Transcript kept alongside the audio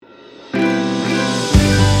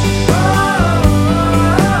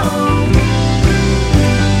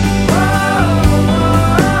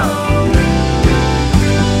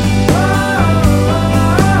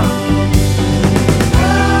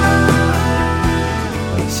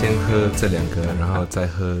先喝这两个，然后再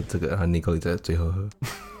喝这个，然后尼古力在最后喝。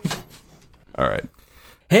All right.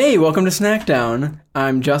 Hey, welcome to Snackdown.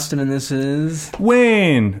 I'm Justin and this is...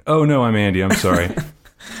 Wayne! Oh no, I'm Andy. I'm sorry.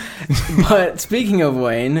 But speaking of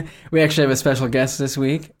Wayne, we actually have a special guest this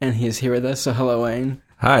week, and he is here with us, so hello, Wayne.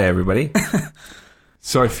 Hi, everybody.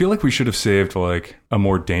 So I feel like we should have saved like a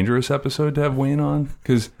more dangerous episode to have Wayne on,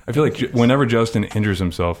 because I feel like whenever Justin injures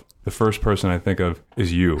himself, the first person I think of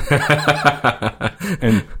is you.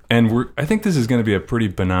 and I think this is going to be a pretty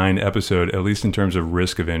benign episode, at least in terms of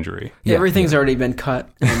risk of injury. Yeah, everything's already been cut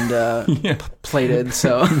and plated,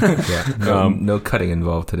 so... No cutting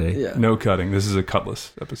involved today. Yeah. No cutting. This is a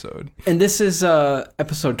cutless episode. And this is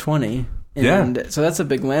episode 20. And so that's a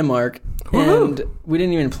big landmark. Woo-hoo. And we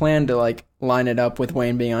didn't even plan to like line it up with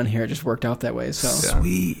Wayne being on here. It just worked out that way. So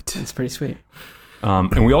Sweet. It's pretty sweet.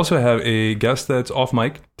 And we also have a guest that's off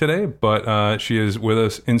mic today, but she is with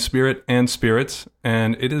us in spirit and spirits,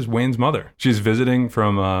 and it is Wayne's mother. She's visiting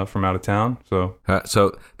from out of town. So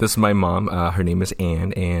this is my mom. Her name is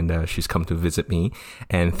Anne, and she's come to visit me.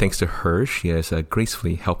 And thanks to her, she has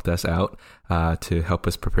gracefully helped us out to help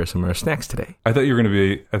us prepare some of our snacks today. I thought you were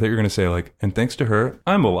going to say like, and thanks to her,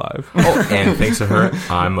 I'm alive. Oh, and thanks to her,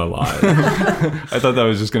 I'm alive. I thought that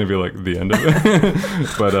was just going to be like the end of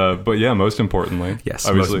it. But yeah, most importantly. Yes,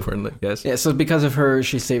 obviously. most importantly, yes. Yeah, so because of her,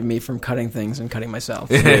 she saved me from cutting things and cutting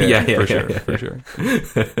myself. Yeah, for sure.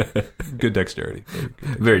 Good dexterity.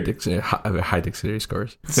 Very high dexterity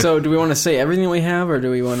scores. So do we want to say everything we have, or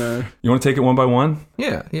do we want to... You want to take it one by one?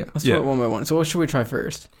 Yeah. Let's do it one by one. So what should we try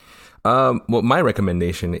first? Well, my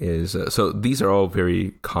recommendation is, so these are all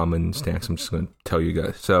very common snacks. I'm just going to tell you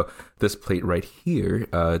guys. So this plate right here,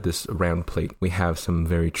 this round plate, we have some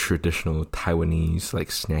very traditional Taiwanese, like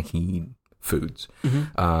snacky foods.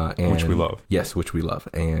 And, which we love. Yes, which we love.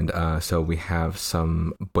 And so we have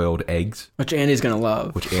some boiled eggs. Which Andy's going to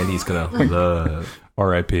love. Which Andy's going to love.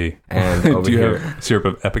 R.I.P. And over Do you here, have syrup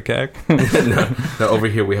of Epicac? no, over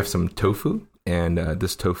here we have some tofu. And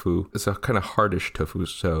this tofu is a kind of hardish tofu,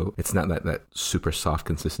 so it's not that super soft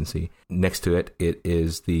consistency. Next to it, it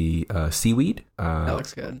is the seaweed. That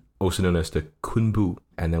looks good. Also known as the kunbu.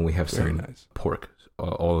 And then we have Very some nice. pork,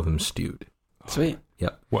 all of them stewed. Sweet.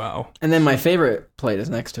 Yep. Wow. And then my favorite plate is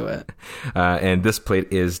next to it. And this plate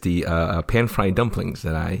is the pan-fried dumplings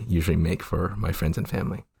that I usually make for my friends and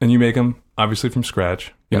family. And you make them obviously from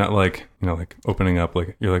scratch. You're not like, like opening up,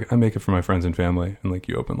 like, you're like, I make it for my friends and family. And like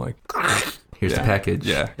you open like... Here's the package.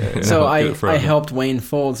 Yeah. So I helped Wayne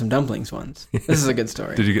fold some dumplings once. This is a good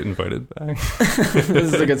story. Did you get invited back? This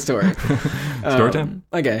is a good story. Story time?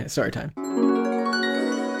 Okay, story time.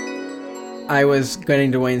 I was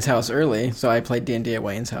getting to Wayne's house early, so I played D&D at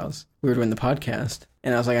Wayne's house. We were doing the podcast,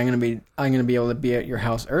 and I was like, I'm gonna be able to be at your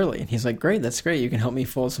house early. And he's like, great, that's great. You can help me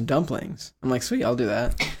fold some dumplings. I'm like, sweet, I'll do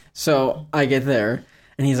that. So I get there,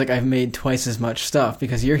 and he's like, I've made twice as much stuff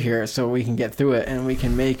because you're here, so we can get through it and we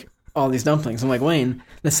can make all these dumplings. I'm like, Wayne,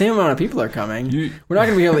 the same amount of people are coming. We're not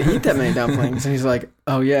going to be able to eat that many dumplings. And he's like,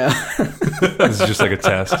 oh, yeah. This is just like a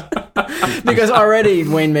test. Because already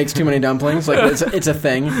Wayne makes too many dumplings. Like, it's a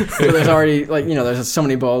thing. So there's already, like, there's so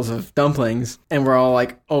many bowls of dumplings, and we're all,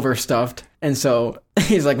 like, overstuffed. And so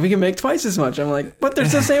he's like, we can make twice as much. I'm like, but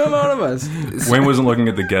there's the same amount of us. Wayne wasn't looking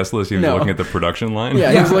at the guest list. He was looking at the production line.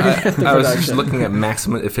 Yeah, he was looking at the production. I was just looking at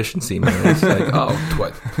maximum efficiency, man. It's like,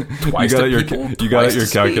 twice you got out your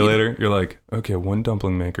calculator. You're like, okay, one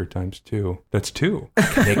dumpling maker times 2. That's 2.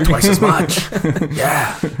 Make twice as much.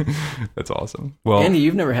 Yeah. That's awesome. Well, Andy,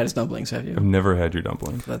 you've never had his dumplings, have you? I've never had your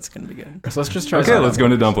dumplings. That's going to be good. So let's just try Okay, let's go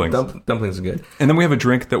into dumplings. Dumplings are good. And then we have a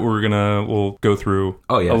drink that we'll go through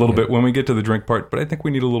a little bit when we get to the drink part, but I think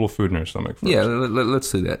we need a little food in our stomach first. Yeah, let's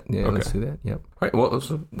do that. Yeah, okay. Let's do that. Yep. All right, well,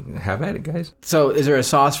 so have at it, guys. So is there a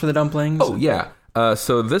sauce for the dumplings? Oh, yeah.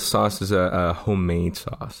 So this sauce is a homemade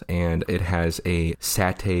sauce, and it has a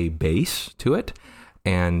satay base to it,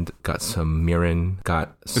 and got some mirin.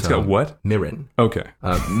 It's got what? Mirin. Okay.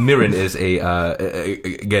 Mirin is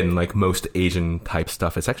again, like most Asian type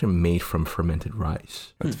stuff, it's actually made from fermented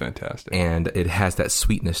rice. That's fantastic. And it has that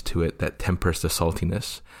sweetness to it that tempers the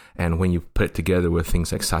saltiness. And when you put it together with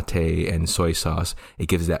things like satay and soy sauce, it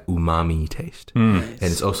gives that umami taste. Nice. And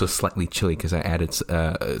it's also slightly chili because I added,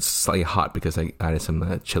 slightly hot because I added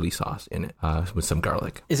some chili sauce in it with some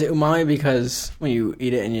garlic. Is it umami because when you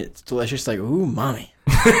eat it and it's delicious, like, ooh, umami?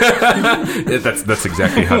 That's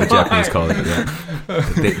exactly how the Japanese call it. Yeah.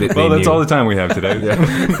 That's all the time we have today.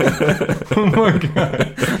 Oh my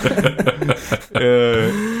god!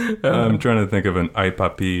 I'm trying to think of an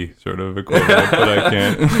ipapi sort of equivalent, but I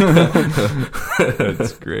can't.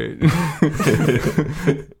 That's great.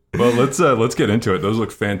 Well, let's get into it. Those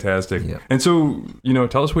look fantastic. Yeah. And so,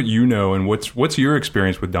 tell us what you know and what's your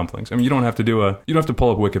experience with dumplings. I mean, you don't have to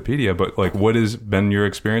pull up Wikipedia, but like, what has been your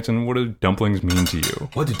experience and what do dumplings mean to you?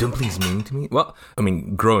 What do dumplings mean to me? Well, I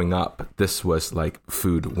mean, growing up, this was like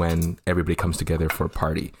food when everybody comes together for a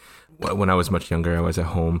party. When I was much younger, I was at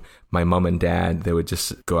home. My mom and dad, they would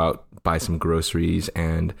just go out, buy some groceries,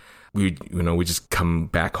 and we just come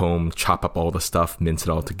back home, chop up all the stuff, mince it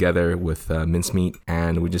all together with mincemeat,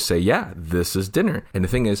 and we just say, yeah, this is dinner. And the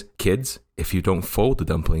thing is, kids, if you don't fold the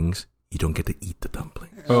dumplings, you don't get to eat the dumplings.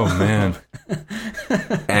 Oh, man.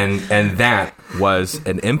 And that was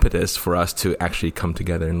an impetus for us to actually come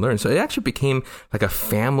together and learn. So it actually became like a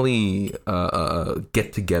family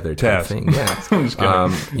get together type thing. Yeah.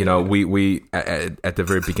 We at the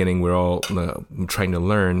very beginning we're all trying to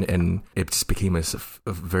learn, and it just became a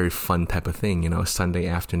very fun type of thing. Sunday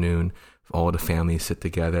afternoon, all the families sit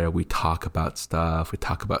together. We talk about stuff. We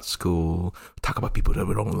talk about school. We talk about people that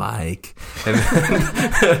we don't like, and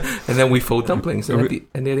then we fold dumplings. And at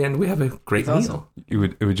the end, we have a great meal. Awesome. It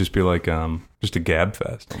would just be like just a gab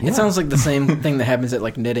fest. It sounds like the same thing that happens at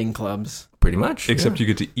like knitting clubs. Pretty much. Except you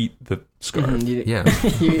get to eat the scarf. Yeah.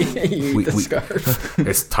 you eat the scarf.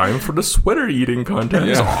 It's time for the sweater eating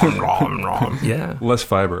contest. Yeah. Yeah. Less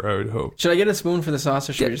fiber, I would hope. Should I get a spoon for the sauce,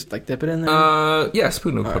 or should we just like dip it in there? Yeah,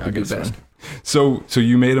 spoon would All right, probably I'll be get a best. spoon. So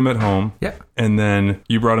you made them at home. Yeah. And then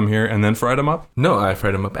you brought them here and then fried them up? No, I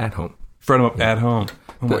fried them up at home. Fried them up at home.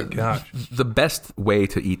 Oh my gosh. The best way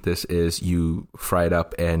to eat this is you fry it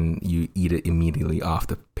up and you eat it immediately off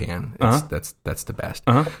the pan. That's the best.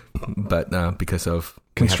 But because of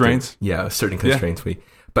constraints, certain constraints,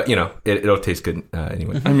 but it'll taste good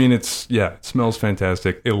anyway. I mean, it smells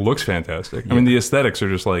fantastic. It looks fantastic. I mean, the aesthetics are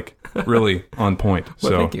just like really on point.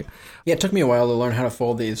 Well, so thank you. Yeah, it took me a while to learn how to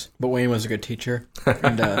fold these, but Wayne was a good teacher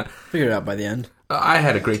and figured it out by the end. I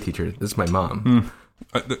had a great teacher. This is my mom.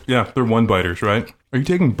 They're one biters, right? Are you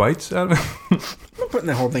taking bites out of it? I'm not putting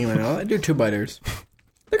the whole thing in my mouth. I do 2 biters.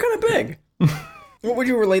 They're kind of big. What would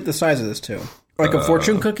you relate the size of this to? Like a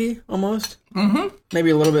fortune cookie, almost? Mm-hmm. Maybe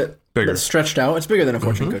a little bit bigger, stretched out. It's bigger than a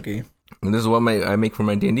fortune cookie. And this is what I make for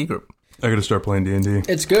my D&D group. I got to start playing D&D.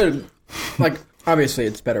 It's good. Like, obviously,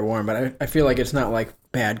 it's better warm, but I feel like it's not like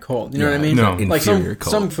bad cold. You know what I mean? No. Like Inferior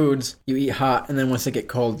cold. some foods you eat hot, and then once they get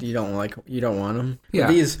cold, you don't want them. Yeah.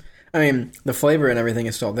 But these, I mean, the flavor and everything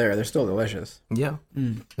is still there. They're still delicious. Yeah.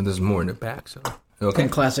 And there's more in the back, so... Okay. In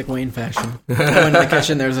classic Wayne fashion. I went in the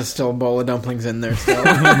kitchen, there's still a bowl of dumplings in there still.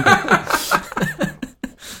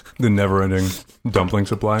 The never-ending dumpling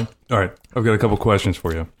supply. All right, I've got a couple questions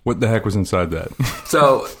for you. What the heck was inside that?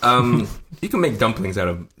 So, you can make dumplings out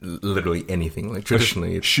of literally anything. Like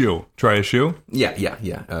traditionally, it's... Shoe. Try a shoe?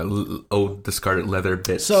 Yeah. Old discarded leather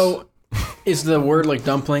bits. So, is the word like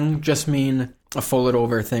dumpling just mean a folded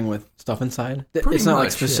over thing with stuff inside? It's not like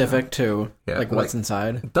much, specific to like what's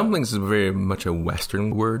inside. Dumplings is very much a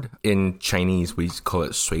Western word. In Chinese, we call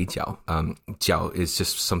it sui jiao. Jiao is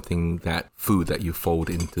just food that you fold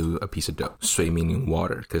into a piece of dough. Sui meaning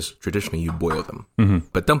water, because traditionally you boil them. Mm-hmm.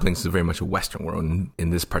 But dumplings is very much a Western word. And in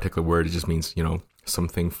this particular word, it just means,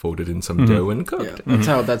 something folded in some dough and cooked.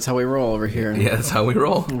 Yeah, that's how we roll over here. Yeah, that's how we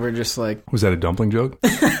roll. We're just like... Was that a dumpling joke?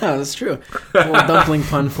 That's true. A little dumpling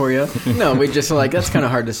pun for you. No, we just that's kind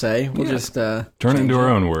of hard to say. We'll just... Turn it into our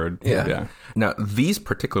own word. Yeah. Now, these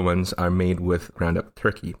particular ones are made with ground up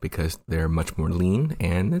turkey because they're much more lean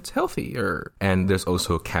and it's healthier. And there's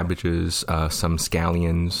also cabbages, some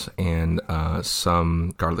scallions, and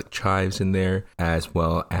some garlic chives in there, as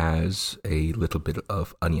well as a little bit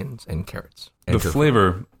of onions and carrots. And The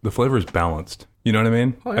flavor is balanced. You know what I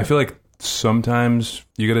mean? Oh, yeah. I feel like sometimes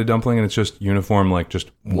you get a dumpling and it's just uniform, like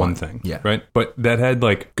just one thing. Yeah. Right? But that had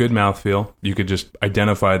like good mouthfeel. You could just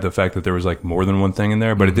identify the fact that there was like more than one thing in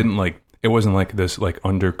there, but it wasn't like this like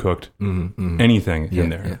undercooked anything in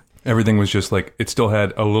there. Yeah. Everything was just like, it still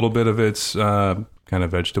had a little bit of its kind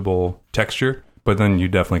of vegetable texture, but then you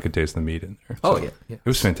definitely could taste the meat in there. Oh, So yeah. It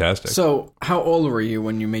was fantastic. So, how old were you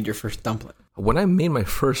when you made your first dumpling? When I made my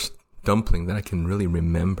first dumpling that I can really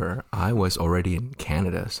remember, I was already in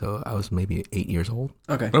Canada, so I was maybe 8 years old.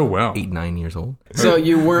 Okay. Oh, wow. 8-9 years old. So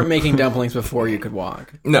you weren't making dumplings before you could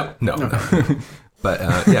walk? No. But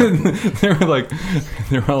yeah, they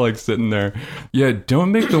were all like sitting there. Yeah,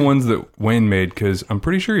 don't make the ones that Wayne made because I'm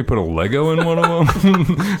pretty sure he put a Lego in one of them.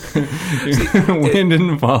 Wayne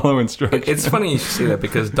didn't follow instructions. it's funny you should say that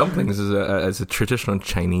because dumplings as a traditional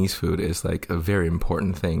Chinese food is like a very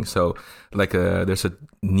important thing. So like there's a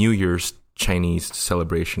New Year's Chinese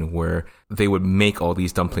celebration where they would make all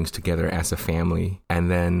these dumplings together as a family,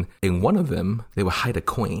 and then in one of them they would hide a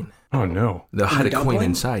coin. Oh no. They'll hide a coin dumpling?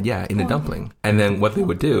 inside, in a dumpling. And then what they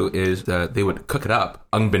would do is they would cook it up,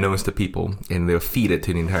 unbeknownst to people, and they'll feed it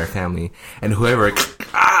to the entire family. And whoever,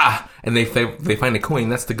 and they find a coin,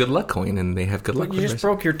 that's the good luck coin, and they have good luck. But you just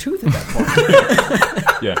broke your tooth at that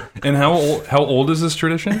point. Yeah. And how old is this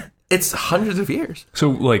tradition? It's hundreds of years.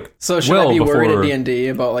 So like, So should I be worried at D&D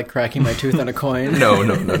about like cracking my tooth on a coin? No.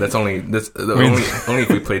 That's only only if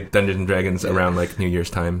we played Dungeons and Dragons around like New Year's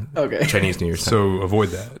time. Okay. Chinese New Year's time. So avoid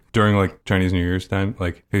that during like Chinese New Year's time.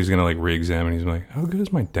 Like he's gonna like re-examine. He's like, how good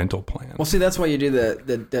is my dental plan? Well, see, that's why you do the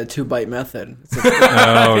 2-bite method.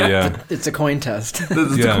 Oh yeah. It's a coin test. This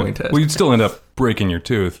is the coin test. Well, you'd still end up breaking your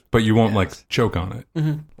tooth, but you won't like choke on it.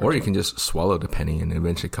 Or you can just swallow the penny and it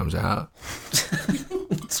eventually comes out.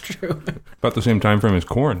 It's true. About the same time frame as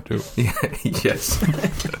corn too. Yeah, yes.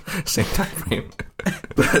 Same time frame.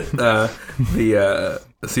 But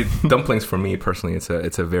see, dumplings for me personally,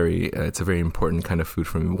 it's a very important kind of food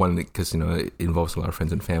for me. One, because it involves a lot of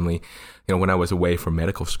friends and family. When I was away from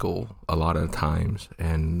medical school, a lot of times,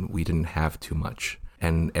 and we didn't have too much.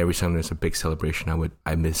 And every time there's a big celebration,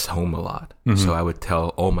 I miss home a lot. So I would tell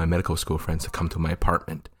all my medical school friends to come to my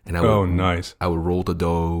apartment. And Nice. I would roll the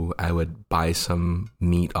dough. I would buy some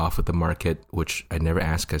meat off at the market, which I never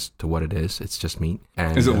ask as to what it is. It's just meat.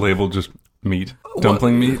 And, Is it labeled just meat?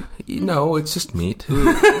 Dumpling meat? No, it's just meat.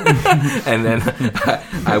 And then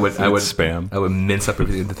I would spam. I would mince up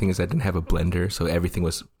everything. The thing is, I didn't have a blender, so everything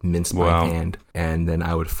was minced by hand. And then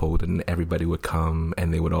I would fold it, and everybody would come,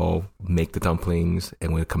 and they would all make the dumplings,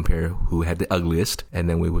 and we'd compare who had the ugliest, and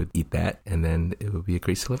then we would eat that, and then it would be a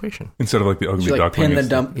great celebration. Instead of like the ugly Did you like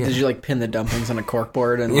duckling. Did you like pin the dumplings on a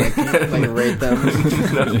corkboard and like rate them?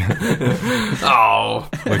 Oh,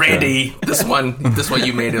 Randy, this one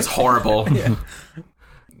you made is horrible. Yeah.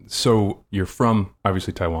 So you're from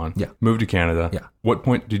obviously Taiwan. Yeah. Moved to Canada. Yeah. What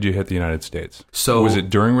point did you hit the United States? So was it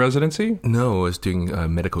during residency? No, I was doing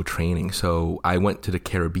medical training. So I went to the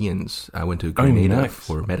Caribbeans. I went to Grenada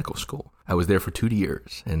for medical school. I was there for 2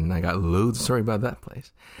 years, and I got loads of story about that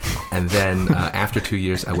place. And then after 2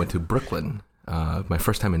 years, I went to Brooklyn, my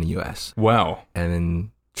first time in the U.S. Wow. And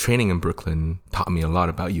then training in Brooklyn taught me a lot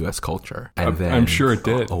about U.S. culture. And then, I'm sure it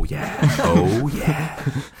did. Oh yeah.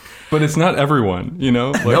 But it's not everyone, Like,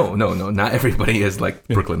 No. Not everybody is like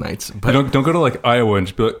Brooklynites. But don't go to like Iowa and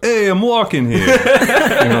just be like, "Hey, I'm walking here."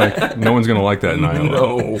 Like, no one's gonna like that in Iowa.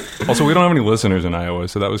 No. Also, we don't have any listeners in Iowa,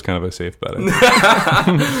 so that was kind of a safe bet.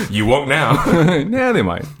 You won't now. Yeah, they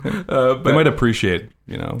might. They might appreciate,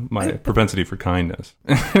 my propensity for kindness.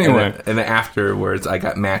 Anyway, and then afterwards, I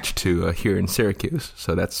got matched to here in Syracuse,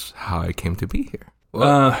 so that's how I came to be here.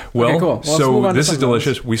 okay, cool. Well, let's move So on to this is something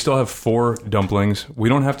delicious. We still have 4 dumplings. We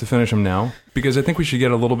don't have to finish them now because I think we should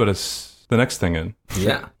get a little bit of the next thing in.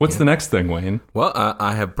 Yeah. What's the next thing, Wayne? Well,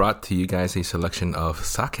 I have brought to you guys a selection of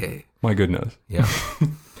sake. My goodness. Yeah.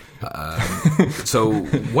 So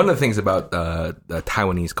one of the things about the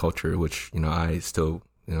Taiwanese culture, which I still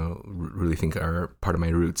really think are part of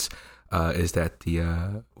my roots, is that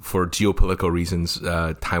for geopolitical reasons,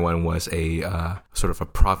 Taiwan was a sort of a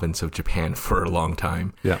province of Japan for a long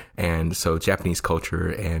time. Yeah. And so Japanese culture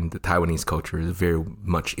and the Taiwanese culture is very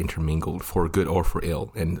much intermingled, for good or for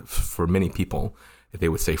ill. And for many people, they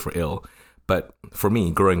would say for ill. But for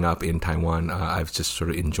me, growing up in Taiwan, I've just sort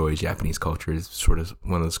of enjoyed Japanese culture. It's sort of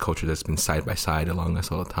one of those cultures that's been side by side along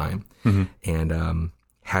us all the time. Mm-hmm. And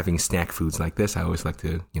having snack foods like this, I always like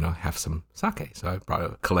to, have some sake. So I brought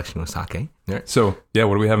a collection of sake. Right. So, yeah,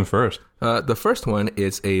 what are we having first? The first one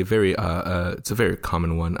is a very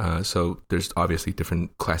common one. So there's obviously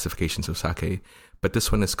different classifications of sake, but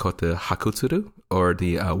this one is called the hakutsuru, or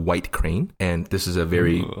the white crane. And this is a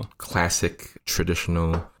very classic,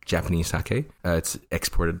 traditional Japanese sake. It's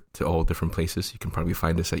exported to all different places. You can probably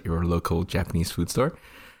find this at your local Japanese food store.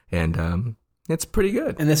 And it's pretty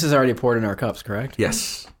good. And this is already poured in our cups, correct?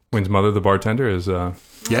 Yes. Wayne's mother, the bartender, is...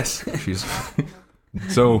 Yes, she's...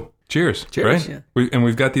 So, cheers. Cheers. Right? Yeah.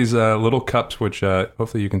 We've got these little cups, which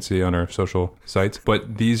hopefully you can see on our social sites.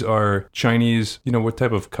 But these are Chinese... what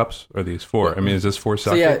type of cups are these for? I mean, is this for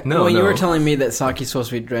sake? So yeah, No. you were telling me that sake is supposed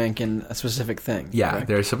to be drank in a specific thing. Yeah, correct?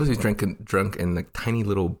 they're supposed to be drunk in like tiny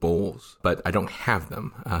little bowls, but I don't have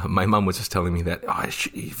them. My mom was just telling me that,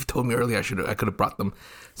 if you told me earlier, I could have brought them.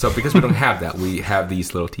 So because we don't have that, we have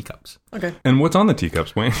these little teacups. Okay. And what's on the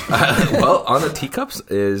teacups, Wayne? Well, on the teacups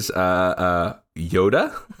is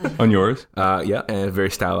Yoda. On yours? Yeah, and very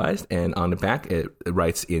stylized. And on the back, it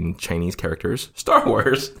writes in Chinese characters, Star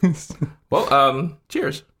Wars. Well,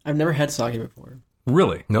 cheers. I've never had sake before.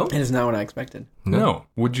 Really? No? It is not what I expected. No.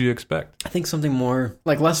 What'd you expect? I think something more,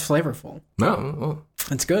 less flavorful. No. Well,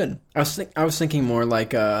 It's good. I was thinking more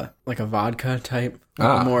like a vodka type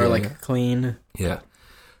more yeah, like yeah. clean. Yeah.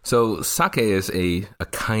 So sake is a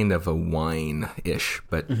kind of a wine-ish,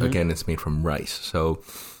 but again, it's made from rice. So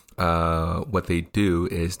what they do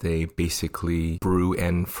is they basically brew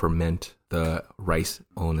and ferment the rice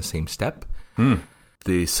all in the same step.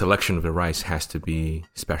 The selection of the rice has to be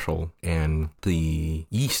special, and the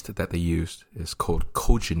yeast that they use is called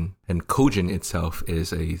kojin, and kojin itself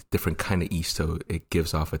is a different kind of yeast, so it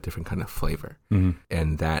gives off a different kind of flavor,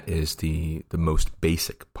 and that is the most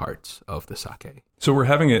basic parts of the sake. So we're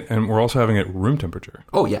having it, and we're also having it room temperature.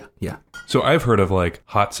 Oh yeah, yeah, So I've heard of like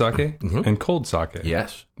hot sake and cold sake.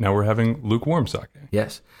 yes, Now we're having lukewarm sake.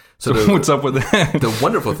 yes. So what's up with that? The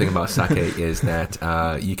wonderful thing about sake is that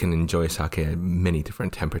you can enjoy sake at many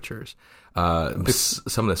different temperatures.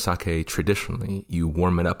 Some of the sake, traditionally, you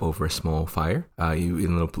warm it up over a small fire,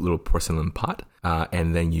 in a little porcelain pot,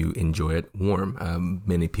 and then you enjoy it warm.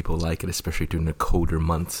 Many people like it, especially during the colder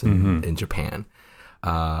months in Japan.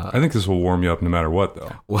 I think this will warm you up no matter what,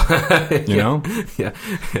 though. You know? Yeah.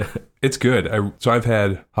 It's good. So I've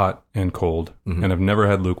had hot and cold, and I've never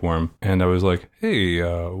had lukewarm. And I was like, hey,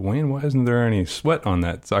 Wayne, why isn't there any sweat on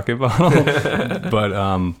that sake bottle?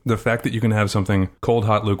 But the fact that you can have something cold,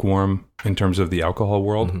 hot, lukewarm in terms of the alcohol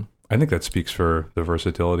world, I think that speaks for the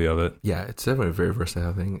versatility of it. Yeah, it's definitely a very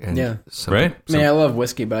versatile thing. And Yeah. Right? I mean, I love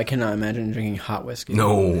whiskey, but I cannot imagine drinking hot whiskey.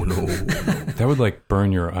 No. That would like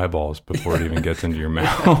burn your eyeballs before it even gets into your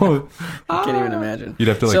mouth. I can't even imagine. You'd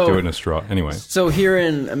have to like So- do it in a straw. Anyway. So here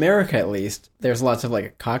in America, at least, there's lots of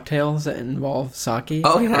like cocktails that involve sake.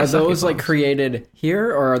 Oh, yeah, Are sake those like bombs. created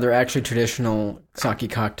here, or are there actually traditional sake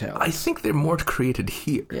cocktails? I think they're more created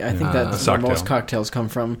here. Yeah, I think that's where cocktail. most cocktails come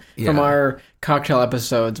from. Yeah. From our cocktail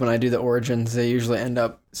episodes, when I do the origins, they usually end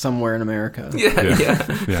up somewhere in America.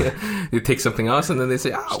 Yeah. They take something else and then they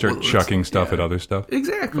say, Start chucking stuff at other stuff.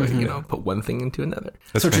 Exactly. Put one thing into another.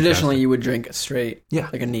 That's So fantastic. traditionally, you would drink straight, Yeah.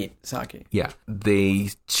 like a neat sake. Yeah. They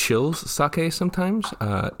chill sake sometimes.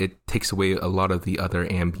 It takes away a lot of the other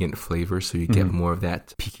ambient flavors, so you get more of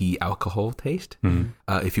that peaky alcohol taste.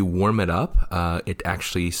 If you warm it up, it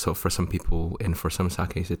actually, so for some people and for some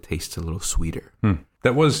sakes, it tastes a little sweeter.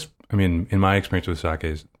 That was, I mean, in my experience with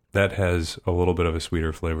sakes, that has a little bit of a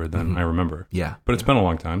sweeter flavor than I remember. Yeah. But it's been a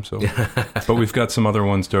long time, so. But we've got some other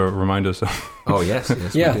ones to remind us of. Oh, yes.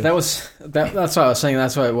 Yes, Yeah, we do. that's what I was saying.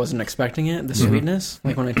 That's why I wasn't expecting it. The sweetness,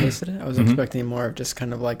 like when I tasted it, I was expecting more of just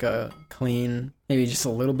kind of like a clean, maybe just a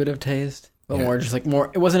little bit of taste, but Yeah. more just like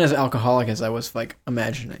more. It wasn't as alcoholic as I was like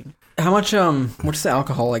imagining. How much? What's the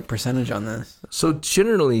alcohol like percentage on this? So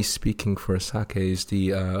generally speaking, for sakes,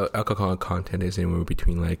 the alcohol content is anywhere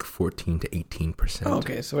between like 14 to 18%. Oh,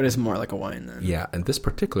 okay, so it is more like a wine then. Yeah, and this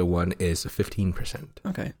particular one is 15%.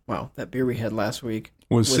 Okay. Wow, that beer we had last week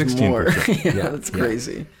Was was 16%. more. yeah, Yeah, that's yeah.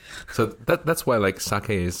 crazy. So that's why like sake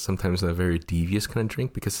is sometimes a very devious kind of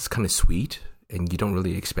drink, because it's kind of sweet and you don't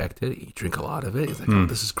really expect it. You drink a lot of it. It's like, oh,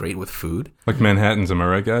 this is great with food. Like Manhattans, am I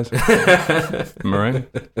right, guys? Am I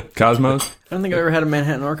right? Cosmos? I don't think I've ever had a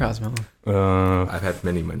Manhattan or Cosmo. I've had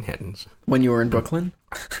many Manhattans. When you were in Brooklyn?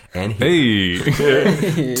 And here.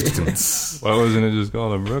 Hey! Why wasn't it just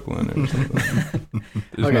called a Brooklyn or something?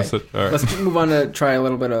 Okay. All right. Let's move on to try a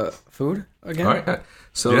little bit of food again. All right.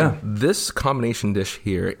 So Yeah. this combination dish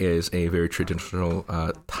here is a very traditional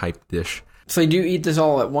type dish. So do you eat this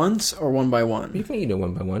all at once or one by one? You can eat it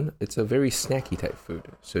one by one. It's a very snacky type food,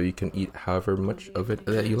 so you can eat however much of it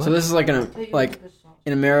that you like. So this is like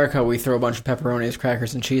in America we throw a bunch of pepperonis,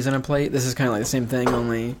 crackers, and cheese on a plate. This is kind of like the same thing,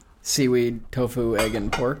 only seaweed, tofu, egg,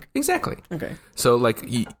 and pork. Exactly. Okay. So like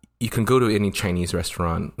you can go to any Chinese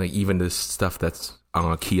restaurant, like even this stuff that's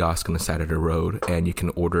on a kiosk on the side of the road, and you can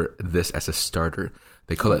order this as a starter.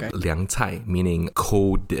 They call it liang cai, meaning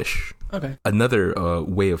cold dish. Okay. Another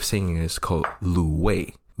way of saying it is called lu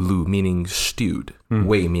wei. Lu meaning stewed,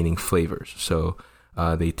 wei meaning flavors. So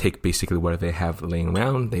they take basically what they have laying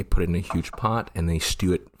around, they put it in a huge pot, and they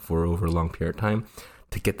stew it for over a long period of time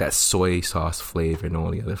to get that soy sauce flavor and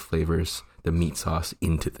all the other flavors, the meat sauce,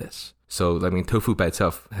 into this. So, I mean, tofu by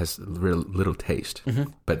itself has real little taste,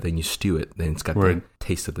 but then you stew it, then it's got the Right.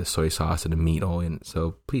 taste of the soy sauce and the meat all in it.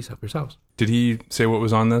 So please help yourselves. Did he say what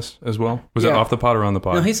was on this as well? Was it Yeah. off the pot or on the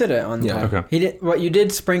pot? No, he said it on the Yeah. top. Okay. He did. Well, you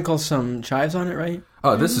did sprinkle some chives on it, right?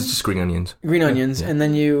 Oh, this is just green onions. Green onions, Yeah. and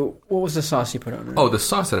then what was the sauce you put on it? Oh, the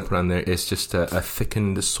sauce that I put on there is just a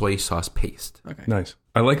thickened soy sauce paste. Okay. Nice.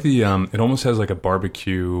 I like the, it almost has like a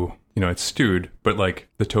barbecue, it's stewed, but like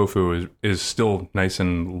the tofu is still nice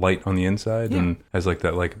and light on the inside and has like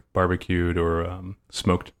that like barbecued or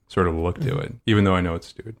smoked sort of look to it, even though I know it's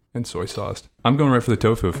stewed and soy sauced. I'm going right for the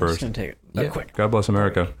tofu I'm just first. gonna take it Yeah. quick. God bless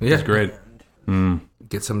America. Yeah. It's great.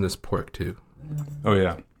 Get some of this pork too. Oh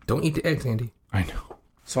yeah. Don't eat the eggs, Andy. I know.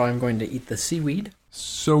 So I'm going to eat the seaweed.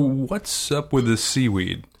 So what's up with this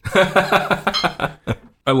seaweed? I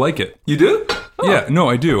like it. You do? Oh. Yeah, no,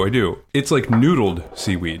 I do. It's like noodled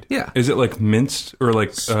seaweed. Yeah. Is it like minced or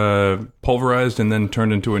like pulverized and then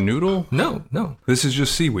turned into a noodle? No. This is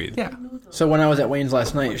just seaweed. Yeah. So when I was at Wayne's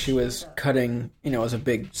last night, she was cutting, it was a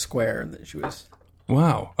big square that she was...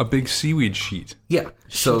 Wow, a big seaweed sheet. Yeah.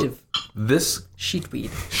 So Sheet of- this Sheetweed.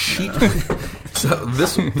 sheet. So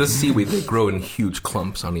this seaweed, they grow in huge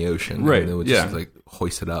clumps on the ocean. Right, And they would yeah. just like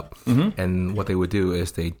hoist it up. And what they would do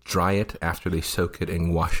is they dry it after they soak it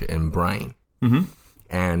and wash it in brine.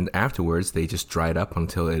 And afterwards, they just dry it up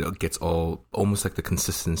until it gets almost like the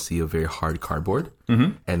consistency of very hard cardboard.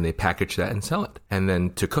 And they package that and sell it. And then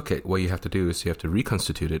to cook it, what you have to do is you have to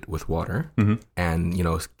reconstitute it with water and,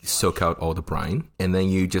 soak out all the brine. And then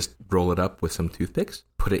you just roll it up with some toothpicks,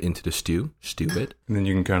 put it into the stew it. And then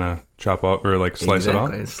you can kind of chop up or like slice it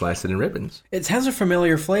off. And slice it in ribbons. It has a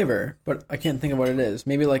familiar flavor, but I can't think of what it is.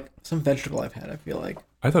 Maybe like some vegetable I've had, I feel like.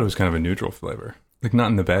 I thought it was kind of a neutral flavor. Like not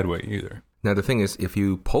in the bad way either. Now, the thing is, if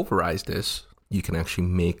you pulverize this, you can actually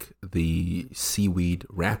make the seaweed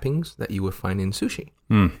wrappings that you would find in sushi.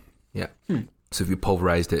 Yeah. So if you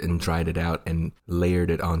pulverized it and dried it out and layered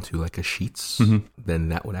it onto like a sheets, then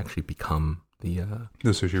that would actually become the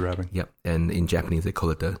sushi wrapping. Yep. And in Japanese, they call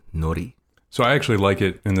it the nori. So I actually like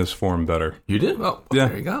it in this form better. You do? Oh, well, Yeah.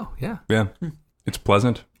 There you go. Yeah. Yeah. It's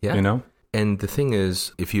pleasant. Yeah. You know? And the thing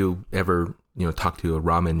is, if you ever, talk to a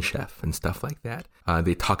ramen chef and stuff like that,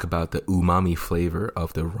 they talk about the umami flavor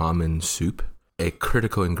of the ramen soup. A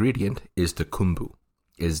critical ingredient is the kumbu,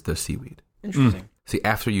 is the seaweed. Interesting. See,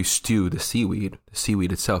 after you stew the seaweed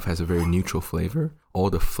itself has a very neutral flavor. All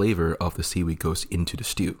the flavor of the seaweed goes into the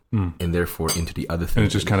stew and therefore into the other things. And it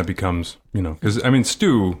just kind of becomes, because, I mean,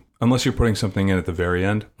 stew, unless you're putting something in at the very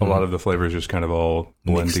end, a lot of the flavors just kind of all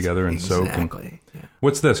blend Mixed. together and soak. And, Exactly. Yeah.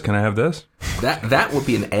 what's this? Can I have this? That would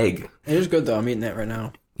be an egg. It is good, though. I'm eating that right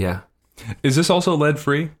now. Yeah. Is this also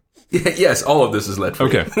lead-free? Yes, all of this is lead free.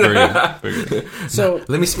 Okay, very good. Very good. So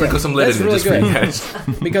Let me sprinkle some lead that's in it really just for you good.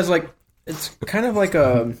 guys. because, it's kind of like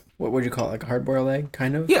a, what would you call it? Like a hard-boiled egg,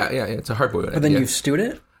 kind of? Yeah, it's a hard boiled egg. But then yeah. you've stewed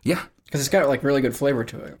it? Yeah. Because it's got, really good flavor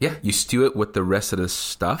to it. Yeah, you stew it with the rest of the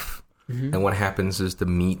stuff. And what happens is the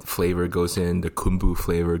meat flavor goes in, the kumbu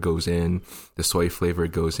flavor goes in, the soy flavor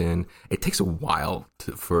goes in. It takes a while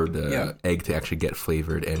for the egg to actually get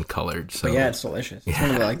flavored and colored. So But yeah, it's delicious. It's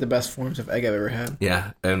one of the best forms of egg I've ever had.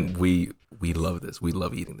 yeah, and we love this. We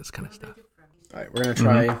love eating this kind of stuff. All right, we're going to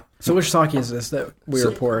try... So which sake is this that we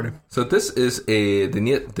were poured? So this is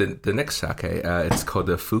the next sake. It's called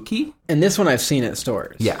the Fuki. And this one I've seen at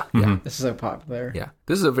stores. Yeah. This is a popular. Yeah,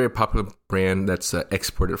 this is a very popular brand that's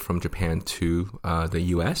exported from Japan to the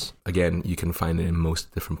U.S. Again, you can find it in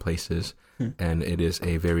most different places, and it is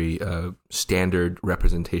a very standard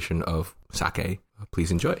representation of sake. Please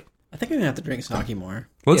enjoy. I think I'm going to have to drink sake more.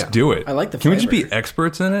 Let's Yeah. do it. I like the Can we just flavor. be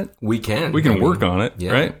experts in it? We can. We can work on it,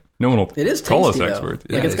 yeah. right? No one will It is tasty, call us though. experts.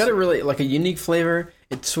 Like, Yeah, it's got a really, a unique flavor.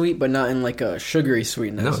 It's sweet, but not in, a sugary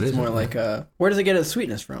sweetness. No, it it's isn't. more like a... Where does it get its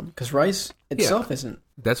sweetness from? Because rice itself isn't...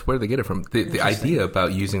 That's where they get it from. The idea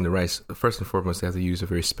about using the rice, first and foremost, they have to use a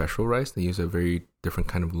very special rice. They use a very different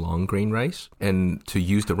kind of long grain rice. And to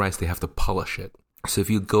use the rice, they have to polish it. So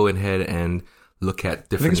if you go ahead and look at I think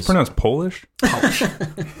different... it's pronounced Polish. Polish.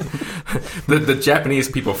 the Japanese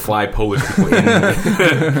people fly Polish people in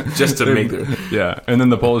just to make their... Yeah, and then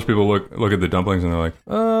the Polish people look at the dumplings and they're like,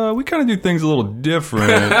 we kind of do things a little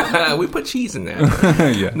different. We put cheese in there.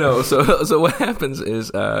 Yeah. No, so what happens is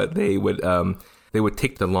they would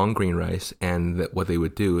take the long grain rice, and what they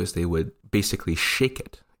would do is they would basically shake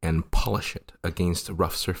it and polish it against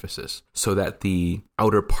rough surfaces so that the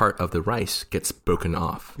outer part of the rice gets broken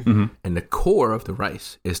off. And the core of the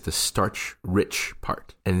rice is the starch-rich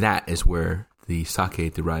part. And that is where the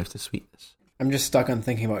sake derives the sweetness. I'm just stuck on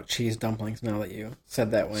thinking about cheese dumplings now that you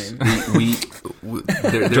said that, Wayne.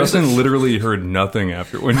 There's Justin literally heard nothing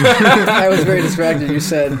after when I was very distracted. You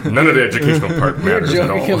said... none of the educational part matters at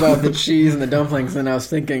joking all. about the cheese and the dumplings, and I was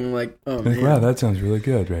thinking, oh, man. wow, that sounds really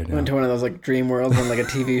good right now. Went to one of those dream worlds on a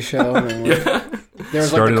TV show, and then, there was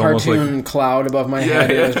Started the almost cartoon cloud above my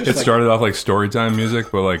head. yeah. It, was just It started off like story time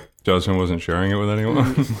music, but Justin wasn't sharing it with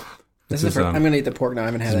anyone. This is I'm gonna eat the pork now. I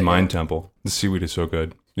haven't had This it is yet. Mind Temple. The seaweed is so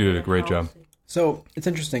good. You did a great job. So it's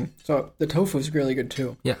interesting. So the tofu is really good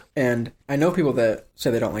too. Yeah. And I know people that say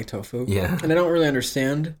they don't like tofu. Yeah. And I don't really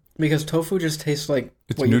understand because tofu just tastes like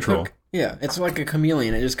It's what neutral. you cook. Yeah, it's like a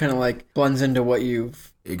chameleon. It just kind of blends into what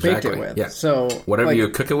you've baked Exactly, it with. yeah. So Whatever you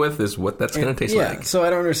cook it with is what that's going to taste like. So I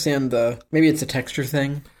don't understand maybe it's a texture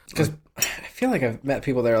thing because I feel feel like I've met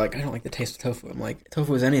people that are like, I don't like the taste of tofu. I'm like,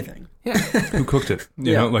 tofu is anything. Yeah. Who cooked it?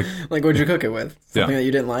 You Yeah. know, like Like, what'd you cook it with? Something Yeah. that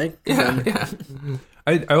you didn't like? Yeah. Yeah.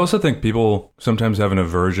 I also think people sometimes have an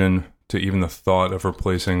aversion to even the thought of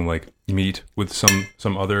replacing like meat with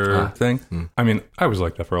some other thing. I mean, I was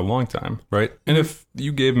like that for a long time, right? And if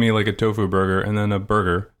you gave me like a tofu burger and then a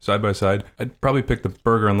burger side by side, I'd probably pick the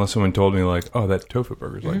burger unless someone told me like, oh, that tofu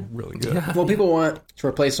burger is like really good. Yeah. Well, people want to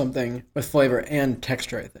replace something with flavor and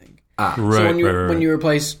texture, I think. Right, So when you right, right. when you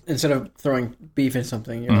replace, instead of throwing beef in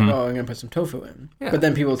something, you're like, oh, I'm going to put some tofu in. Yeah. But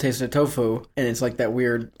then people taste the tofu, and it's like that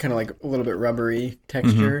weird, kind of like a little bit rubbery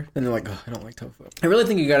texture. Then they're like, oh, I don't like tofu. I really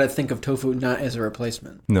think you got to think of tofu not as a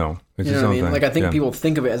replacement. No, it's You know its what I own mean? thing. Like, I think Yeah. people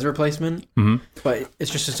think of it as a replacement, but it's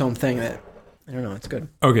just its own thing that, I don't know, it's good.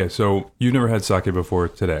 Okay, so you've never had sake before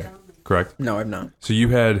today, correct? No, I've not. So you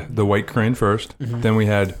had the white crane 1st, then we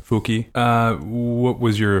had fuki. What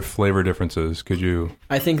was your flavor differences? Could you?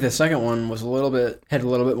 I think the second one was had a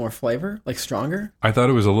little bit more flavor, like stronger. I thought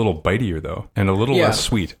it was a little bitier though, and a little Yeah. less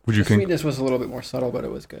sweet. Would you The con- sweetness was a little bit more subtle, but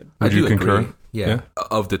it was good. Would I you do concur? agree. Yeah. Yeah.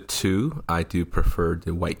 Of the two, I do prefer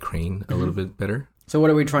the white crane a little bit better. So what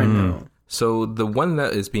are we trying now? So the one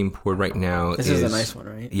that is being poured right now This is the nice one,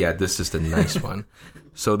 right? Yeah, this is the nice one.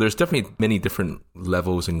 So there's definitely many different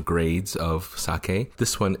levels and grades of sake.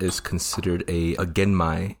 This one is considered a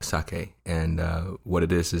genmai sake, and what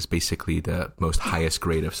it is basically the most highest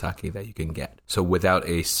grade of sake that you can get. So without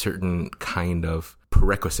a certain kind of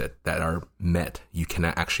prerequisite that are met, you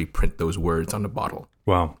cannot actually print those words on the bottle.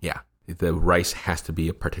 Wow. Yeah. The rice has to be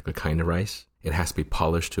a particular kind of rice. It has to be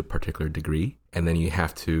polished to a particular degree. And then you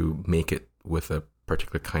have to make it with a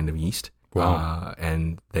particular kind of yeast. Wow.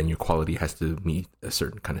 And then your quality has to meet a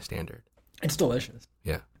certain kind of standard. It's delicious.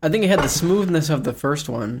 Yeah. I think it had the smoothness of the first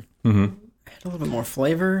one. Mm-hmm. It had a little bit more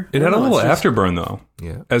flavor. It I had a don't know, little it's just- afterburn though,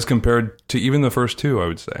 Yeah. as compared to even the first two, I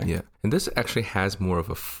would say. Yeah. And this actually has more of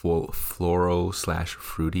a full floral /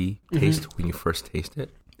 fruity taste when you first taste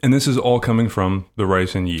it. And this is all coming from the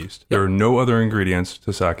rice and yeast. There are no other ingredients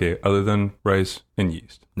to sake other than rice and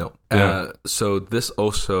yeast. No. Yeah. So this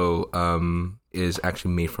also is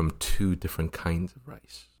actually made from two different kinds of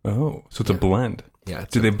rice. Oh, so it's a blend. Yeah.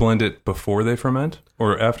 It's Do a they blend it before they ferment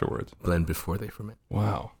or afterwards? blend before they ferment.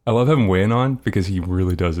 Wow. I love having Wayne on because he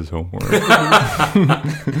really does his homework.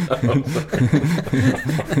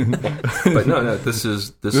 But no, this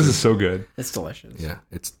is This is so good. It's delicious. yeah.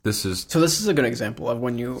 This is So this is a good example of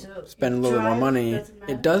when you spend a little bit more money,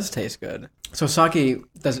 it does taste good. So sake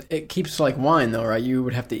it keeps like wine though, right? You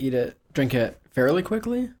would have to drink it fairly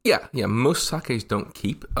quickly. yeah. Most sakes don't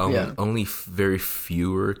keep. Yeah. Only very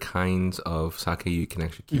fewer kinds of sake you can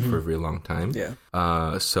actually keep for a very long time.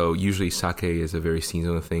 Yeah. So usually sake is a very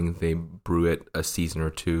seasonal thing. They brew it a season or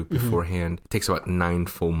two beforehand. It takes about 9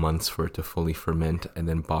 full months for it to fully ferment and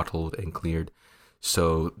then bottled and cleared.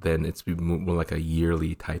 So then it's more like a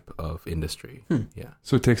yearly type of industry. Yeah.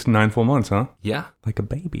 So it takes 9 full months, huh? Yeah. Like a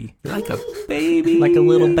baby. Like a baby. Like a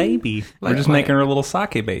little baby. Like We're just my- making her a little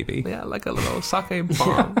sake baby. Yeah, like a little sake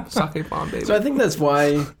bomb. Sake bomb, baby. So I think that's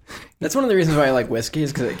one of the reasons why I like whiskey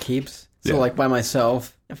is because it keeps. So Yeah. like by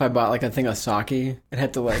myself, if I bought like a thing of sake, I'd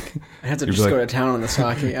have to be just like- go to town on the sake.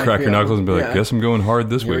 I'd Crack be your like, knuckles and be like, yeah, guess I'm going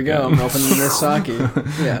hard this here we weekend. go. I'm opening this sake.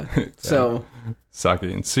 Yeah. So, Sake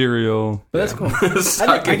and cereal. but that's cool. Sake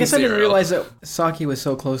I guess I didn't cereal. realize that sake was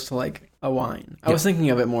so close to like a wine. I was thinking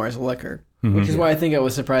of it more as a liquor, which is why I think I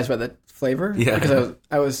was surprised by the flavor. Yeah. Because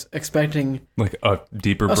I was expecting Like a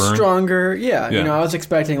deeper a burn. stronger, Yeah. I was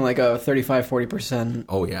expecting like a 35-40%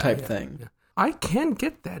 Oh, yeah. type yeah, thing. yeah. I can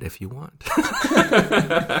get that if you want.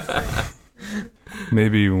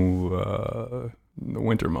 Maybe the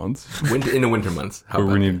winter months In the winter months. How where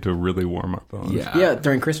we about need to really warm our bones. Yeah. Yeah,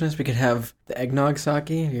 during Christmas we could have the eggnog sake.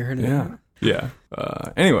 Have you heard of Yeah. that?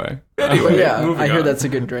 Yeah. Anyway. But yeah, moving I heard on. that's a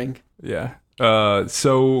good drink. Yeah.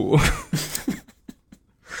 So.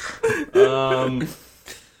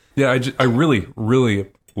 Yeah, I really,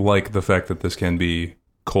 really like the fact that this can be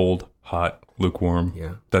cold, hot, lukewarm.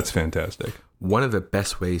 Yeah. That's fantastic. One of the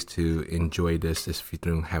best ways to enjoy this is if you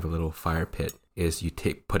don't have a little fire pit is you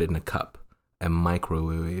put it in a cup and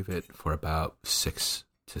microwave it for about 6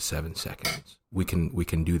 to 7 seconds. We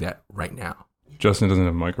can do that right now. Justin doesn't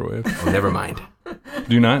have a microwave. Oh, never mind.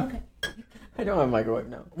 Do you not? I don't have a microwave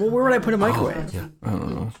now. Well, where would I put a microwave? Yeah. I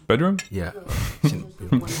don't know. Bedroom? Yeah.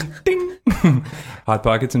 Ding! Hot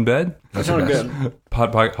Pockets in bed? That That's the sounded best. good.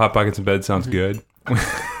 Hot Pockets in bed sounds good.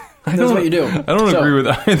 That's what you do. I don't So, agree with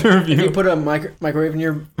either of You you. put a microwave in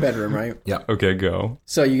your bedroom, right? Yeah. Okay, go.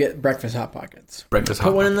 So you get breakfast Hot Pockets. Breakfast Put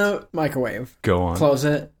hot one in pockets. the microwave. Go on. Close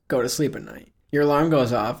it. Go to sleep at night. your alarm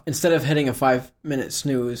goes off. Instead of hitting a 5-minute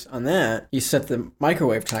snooze on that, you set the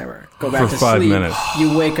microwave timer. Go back For to 5 sleep. minutes.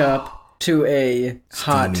 You wake up to a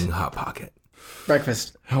Steaming Hot Pocket.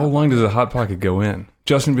 breakfast. How long does a Hot Pocket go in?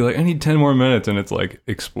 Justin would be like, I need 10 more minutes, and it's like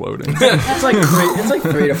exploding. It's like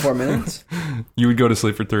 3 to 4 minutes. You would go to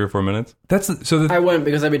sleep for 3 or 4 minutes? I wouldn't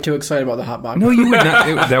because I'd be too excited about the hot pocket. No, you would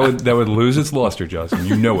not. That would lose its luster, Justin.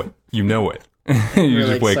 You know it. You know it. You really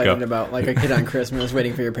just wake excited up. about like a kid on Christmas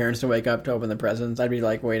waiting for your parents to wake up to open the presents. I'd be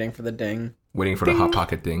like waiting for the ding. Waiting for the Hot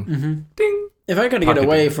Pocket ding. Mm-hmm. Ding. If I could get Pocket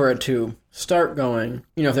away ding. for it to start going,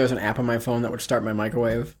 if there was an app on my phone that would start my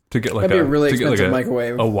microwave, To get like that'd be a really to get, like, expensive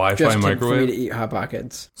microwave. a Wi-Fi just for me microwave. to eat Hot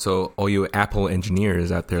Pockets. So all you Apple engineers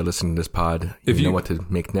out there listening to this pod, If you know you- what to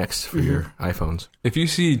make next for your iPhones. If you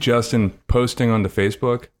see Justin posting onto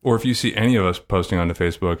Facebook, or if you see any of us posting onto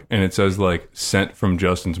Facebook, and it says like sent from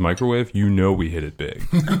Justin's microwave, you know we hit it big.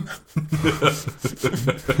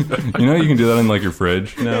 You know you can do that in like your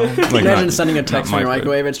fridge now. Like Imagine not- sending a not text from your my fridge.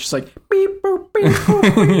 microwave. It's just like beep boop beep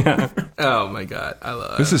boop. Yeah. Oh my god, I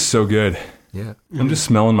love This is so good. Yeah, I'm just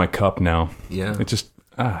smelling my cup now. yeah. It's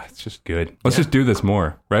just good. Let's just do this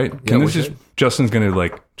more, right? Yeah, we this just should. Justin's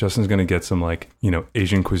gonna get some like,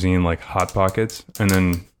 Asian cuisine like Hot Pockets, and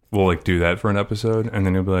then we'll like do that for an episode, and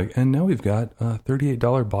then he'll be like, and now we've got a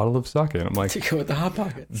 $38 bottle of sake. And I'm like, To go with the Hot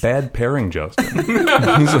Pockets. bad pairing, Justin.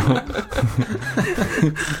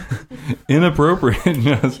 Inappropriate,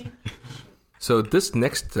 Justin. So this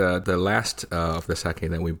next, the last of the sake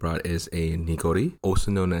that we brought is a nigori,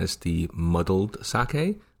 also known as the muddled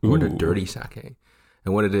sake or the Ooh. dirty sake.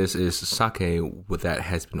 And what it is sake that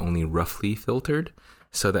has been only roughly filtered,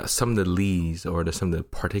 so that some of the lees or some of the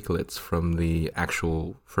particulates from the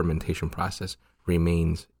actual fermentation process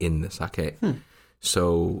remains in the sake.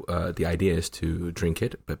 So the idea is to drink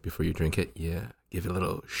it, but before you drink it, give it a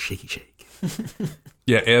little shaky shake.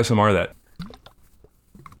 Yeah, ASMR that.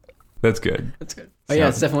 That's good. That's good. Oh yeah,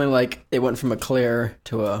 it's definitely like it went from a clear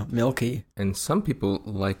to a milky. And some people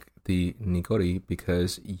like the nigori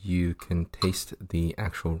because you can taste the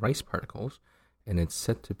actual rice particles, and it's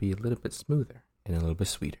said to be a little bit smoother and a little bit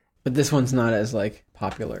sweeter. But this one's not as like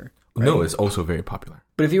popular. Right? No, it's also very popular.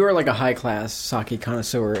 But if you were like a high class sake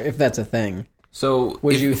connoisseur, if that's a thing, So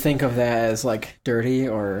would you think of that as like dirty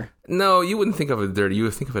or? No, you wouldn't think of it dirty. You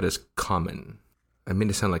would think of it as common. I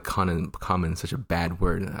made it sound like common, such a bad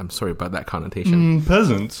word. I'm sorry about that connotation.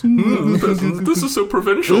 Peasants. This is so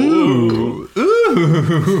provincial. Ooh.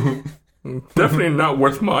 Ooh. Definitely not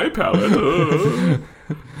worth my palate.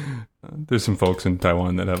 There's some folks in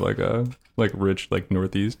Taiwan that have like a rich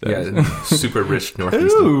Northeast. Yeah, super rich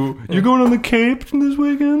Northeast. Ooh, you going on the Cape this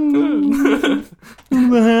weekend?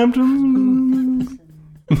 The Hamptons?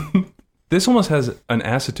 This almost has an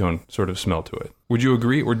acetone sort of smell to it. Would you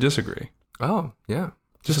agree or disagree? Oh, yeah.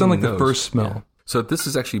 Just on like the nose. first smell. Yeah. So this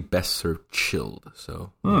is actually best served chilled.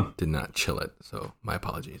 So did not chill it. So my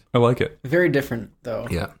apologies. I like it. Very different though.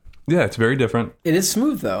 Yeah. Yeah, it's very different. It is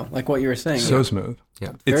smooth though, like what you were saying. So smooth.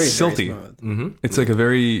 Yeah. very, It's very silty. smooth. Mm-hmm. It's like a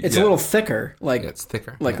very... It's yeah. a little thicker, like Yeah, it's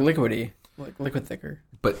thicker. like yeah. liquidy, like liquid thicker.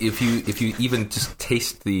 But if you even just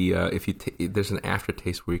taste the there's an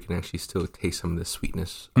aftertaste where you can actually still taste some of the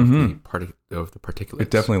sweetness of the particulates.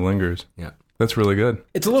 It definitely lingers. Yeah. That's really good.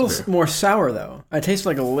 It's a little more sour though. I taste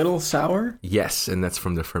like a little sour. Yes, and that's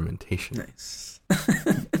from the fermentation. Nice.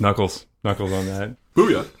 Knuckles on that.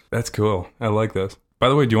 Booyah! That's cool. I like this. By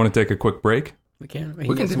the way, do you want to take a quick break? We can can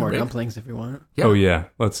get take some a more break. dumplings if you want. Yeah. Oh yeah.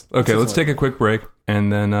 Let's just take a quick break,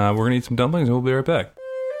 and then we're gonna eat some dumplings, and we'll be right back.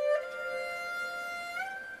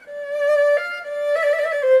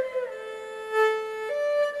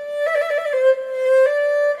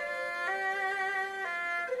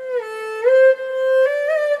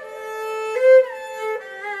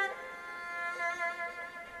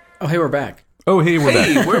 Oh hey, we're back. Oh hey, we're back.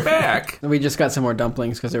 Hey, we're back. We just got some more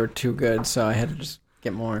dumplings because they were too good, so I had to just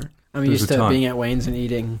get more. I'm There's used a to ton. being at Wayne's and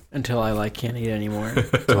eating until I can't eat anymore.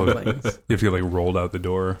 Dumplings. You have to get rolled out the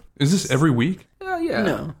door. Is this every week? Yeah.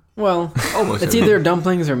 No. Well, Almost. it's every- either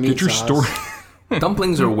dumplings or meat Get your sauce. story.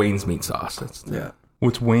 dumplings or Wayne's meat sauce. That's Yeah,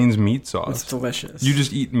 What's Wayne's meat it's sauce? delicious. You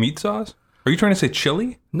just eat meat sauce? Are you trying to say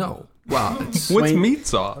chili? No. Wow. It's, What's Wayne- meat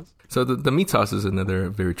sauce? so the meat sauce is another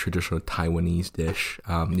very traditional Taiwanese dish.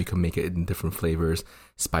 You can make it in different flavors,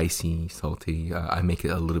 spicy, salty. I make it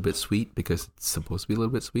a little bit sweet because it's supposed to be a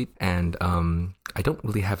little bit sweet. And I don't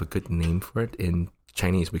really have a good name for it. In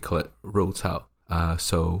Chinese, we call it rou cao.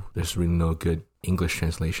 So there's really no good English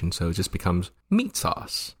translation. So it just becomes meat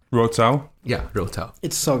sauce. Rotsao? Yeah, rou cao.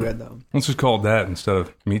 It's so good though. Let's just call it that instead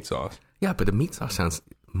of meat sauce. Yeah, but the meat sauce sounds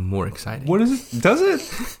more exciting. What is it? Does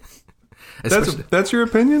it? That's your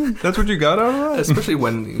opinion? That's what you got out of that? Especially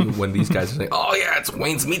when these guys are saying, "Oh yeah, it's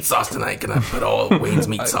Wayne's meat sauce tonight. Can I put all Wayne's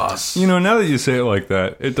meat sauce?" You know, now that you say it like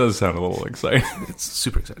that, it does sound a little exciting. It's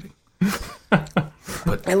super exciting.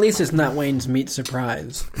 At least it's not Wayne's meat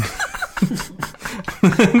surprise.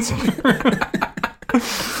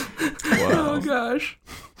 Wow. Oh gosh.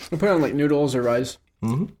 We put it on like noodles or rice.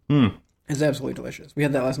 Mm-hmm. It's absolutely delicious. We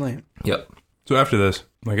had that last night. Yep. So after this,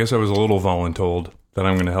 I guess I was a little voluntold that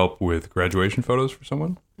I'm going to help with graduation photos for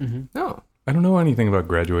someone. Mm-hmm. No. I don't know anything about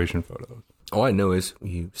graduation photos. All I know is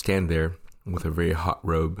you stand there with a very hot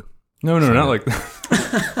robe. No, not like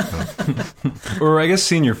that. Or I guess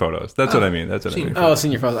senior photos. That's what I mean. That's what I mean. Oh,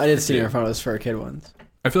 senior photos. I did senior photos for a kid once.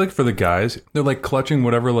 I feel like for the guys, they're like clutching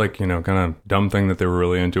whatever, like, you know, kind of dumb thing that they were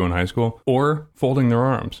really into in high school, or folding their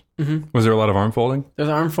arms. Mm-hmm. Was there a lot of arm folding? There's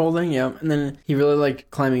arm folding, yeah. And then he really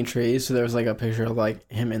liked climbing trees, so there was like a picture of like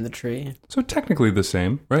him in the tree. So technically the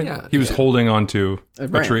same, right? Yeah. He was holding onto a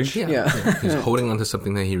tree. Yeah. He was holding onto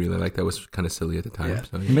something that he really liked that was kind of silly at the time. Yeah.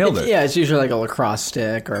 So Nailed it. Yeah, it's usually like a lacrosse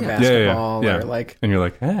stick or a basketball Yeah. or like... And you're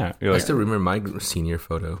like, I You're like, still remember my senior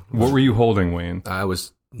photo. what were you holding, Wayne? I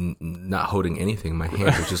was not holding anything. My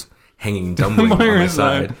hand was just hanging dumbly on By your my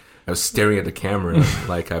side. side. I was staring at the camera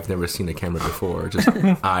like I've never seen a camera before, just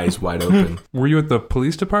eyes wide open. Were you at the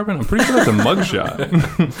police department? I'm pretty sure that's a mugshot.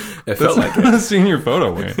 It felt like That's a senior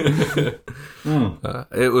photo, Wayne.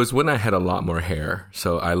 it was when I had a lot more hair,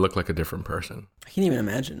 so I looked like a different person. I can't even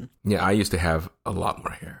imagine. Yeah, I used to have a lot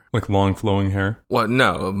more hair. Like long flowing hair. Well,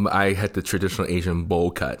 no, I had the traditional Asian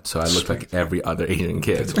bowl cut, so I looked like every other Asian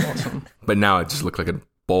kid. That's awesome. But now I just look like a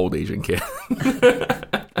bald Asian kid.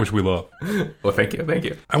 Which we love. Well, thank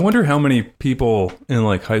you. I wonder how many people in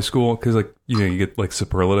like high school, because like, you know, you get like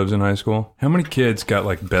superlatives in high school. How many kids got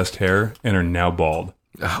like best hair and are now bald?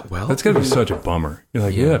 Well, That's gotta be such a bummer. You're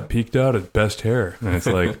like, yeah, peaked out at best hair, and it's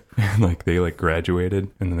like, like they like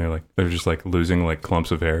graduated, and then they're just like losing like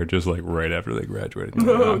clumps of hair just like right after they graduated.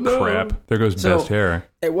 You're like, oh crap! There goes So- best hair.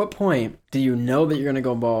 At what point do you know that you're going to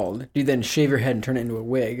go bald? Do you then shave your head and turn it into a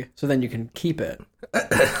wig so then you can keep it?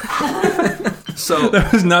 so That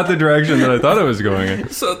was not the direction that I thought it was going in.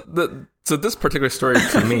 So this particular story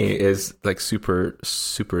to me is like super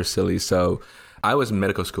silly. So I was in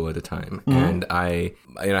medical school at the time, and I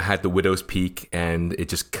had the widow's peak, and it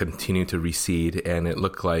just continued to recede, and it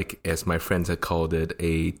looked like, as my friends had called it,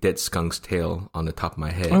 a dead skunk's tail on the top of my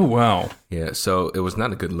head. Oh wow! Yeah, so it was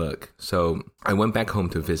not a good look. So I went back home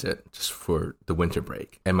to visit just for the winter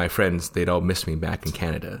break, and my friends, they'd all missed me back in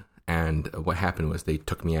Canada. And what happened was they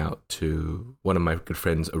took me out to one of my good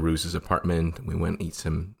friends, Aruz's apartment. We went and eat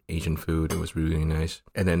some Asian food. It was really nice.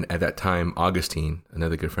 And then at that time, Augustine,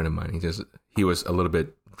 another good friend of mine, he was a little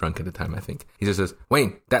bit drunk at the time, I think. He just says,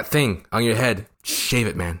 "Wayne, that thing on your head, shave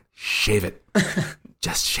it, man. Shave it.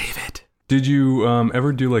 Just shave it." Did you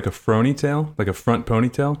ever do like a frony tail, like a front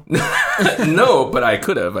ponytail? No, but I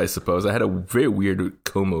could have, I suppose. I had a very weird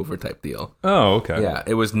comb over type deal. Oh, okay. Yeah,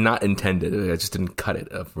 it was not intended. I just didn't cut it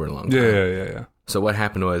for a long time. Yeah. So what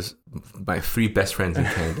happened was my three best friends in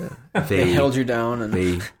Canada, They held you down and...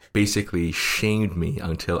 they basically shamed me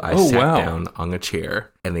until I Oh, sat wow. down on a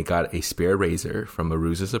chair, and they got a spare razor from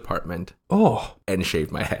Aruz's apartment Oh, and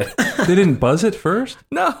shaved my head. they didn't buzz it first?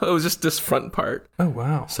 No, it was just this front part. Oh,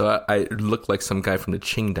 wow. So I looked like some guy from the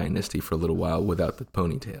Qing dynasty for a little while without the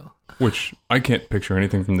ponytail. Which I can't picture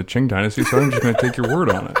anything from the Qing dynasty, so I'm just going to take your word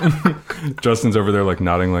on it. Justin's over there like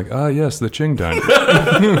nodding like, yes, the Qing dynasty.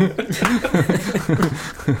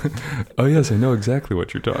 Oh, yes, I know exactly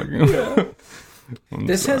what you're talking about.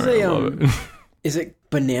 This sorry, has I love it. Is it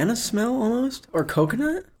banana smell almost? Or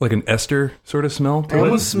coconut? Like an ester sort of smell to I it?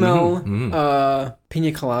 almost smell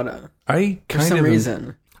pina colada I for kind some of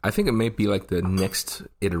reason. I think it may be like the next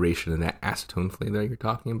iteration of that acetone flavor you're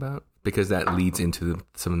talking about, because that leads into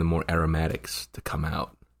some of the more aromatics to come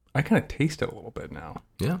out. I kind of taste it a little bit now.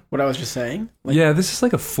 Yeah. What I was just saying? Like, Yeah, this is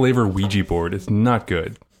like a flavor Ouija board. It's not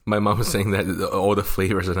good. My mom was saying that all the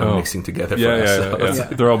flavors are now mixing together for Yeah, us. yeah, so yeah.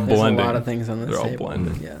 it's- They're all there's blending. a lot of things on this They're all table.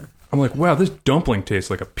 blending. Yeah. I'm like, wow, this dumpling tastes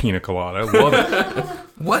like a pina colada. I love it.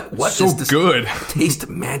 What So is this good. taste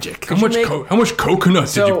magic? How much, make- how much coconut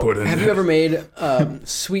So, did you put in have there? you ever made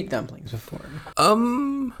sweet dumplings before?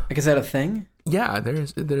 Like, is that a thing? Yeah,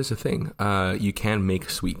 there's a thing. You can make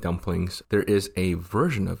sweet dumplings. There is a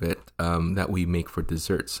version of it that we make for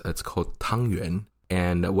desserts. It's called tangyuan.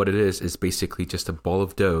 And what it is basically just a ball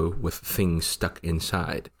of dough with things stuck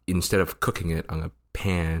inside. Instead of cooking it on a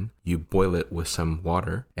pan, you boil it with some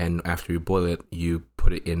water, and after you boil it, you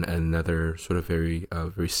put it in another sort of very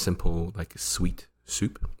simple like sweet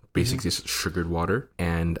soup basically just sugared water,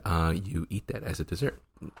 and you eat that as a dessert.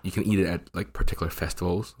 You can eat it at like particular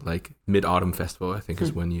festivals, like Mid-Autumn Festival, I think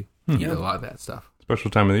is when you eat a lot of that stuff.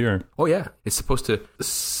 Special time of the year. Oh yeah, it's supposed to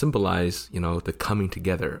symbolize, the coming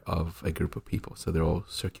together of a group of people, so they're all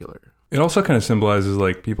circular. It also kind of symbolizes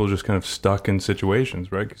like people just kind of stuck in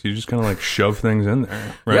situations, right? Because you just kind of like shove things in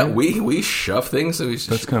there, right? Yeah, we shove things. So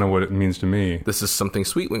That's kind of what it means to me. This is something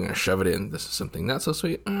sweet. We're gonna shove it in. This is something not so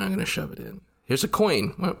sweet. I'm gonna shove it in. Here's a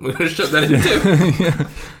coin. Well, we're gonna shove that in too. Yeah.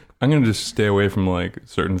 I'm going to just stay away from like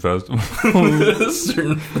certain festivals.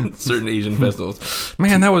 certain Asian festivals.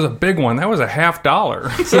 Man, that was a big one. That was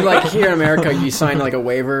 $50. See, like here in America, you sign like a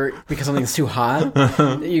waiver because something's too hot.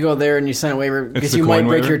 You go there and you sign a waiver because you might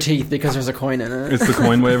break your teeth because there's a coin in it. It's the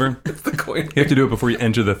coin waiver. It's the coin. You have to do it before you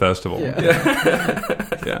enter the festival. Yeah.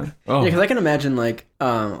 Yeah. Oh. Yeah, because I can imagine like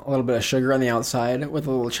a little bit of sugar on the outside with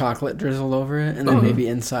a little chocolate drizzled over it, and then maybe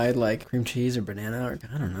inside like cream cheese or banana, or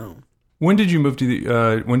I don't know. When did you move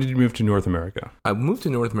to North America? I moved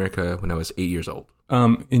to North America when I was 8 years old.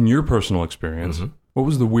 In your personal experience, what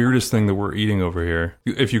was the weirdest thing that we're eating over here?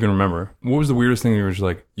 If you can remember, what was the weirdest thing you were just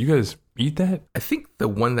like, you guys eat that? I think the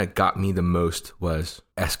one that got me the most was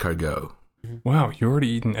escargot. Wow, you already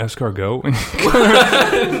eaten escargot?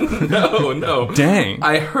 No. Dang.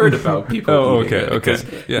 I heard about people. Oh, eating okay, it because,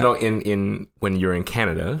 okay. Yeah. In when you're in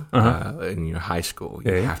Canada, in your high school,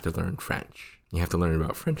 you have to learn French. You have to learn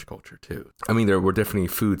about French culture, too. I mean, there were definitely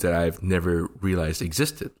foods that I've never realized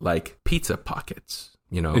existed, like pizza pockets,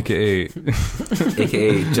 AKA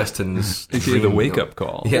Justin's AKA dream, the wake-up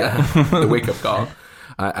call. Yeah, the wake-up call.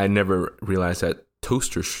 I never realized that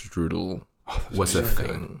toaster strudel was a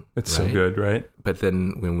thing. It's so good, right? But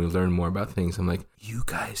then when we learn more about things, I'm like, you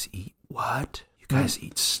guys eat what? You guys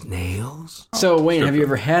eat snails? So, Wayne, have you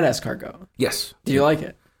ever had escargot? Yes. Do you like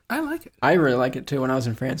it? I like it. I really like it, too. When I was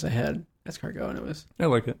in France, I had escargot, and it was I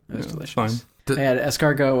like it. delicious. Fine. I had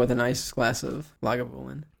escargot with a nice glass of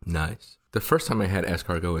Lagavulin. Nice. The first time I had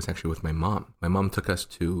escargot was actually with my mom. My mom took us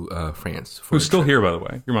to France. Who's still here, by the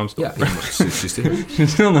way? Your mom's still here? Yeah, she's still here.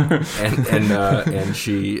 She's still there. And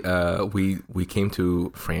she, we came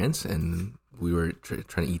to France and we were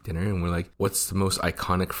trying to eat dinner, and we're like, what's the most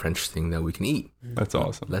iconic French thing that we can eat? That's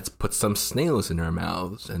awesome. Let's put some snails in our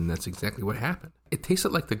mouths, and that's exactly what happened. It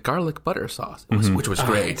tasted like the garlic butter sauce, which was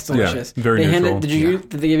great. It's delicious. Yeah, very neutral.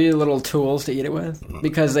 Did they give you little tools to eat it with?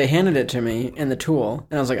 Because they handed it to me in the tool,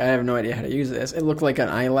 and I was like, I have no idea how to use this. It looked like an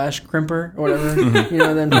eyelash crimper or whatever, you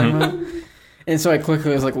know what I'm talking about? And so I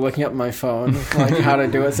quickly was like looking up my phone, like how to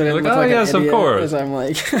do it. So I didn't look like yes, an idiot, of course. I'm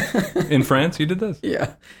like, in France, you did this?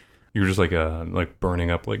 Yeah. You were just like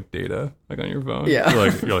burning up like data like on your phone. Yeah.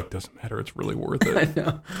 You're like doesn't matter. It's really worth it. I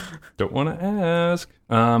know. Don't want to ask.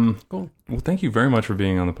 Cool. Well, thank you very much for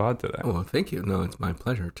being on the pod today. Well, thank you. No, it's my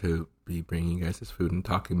pleasure to be bringing you guys this food and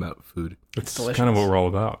talking about food. It's delicious. kind of what we're all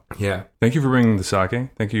about. Yeah. Thank you for bringing the sake.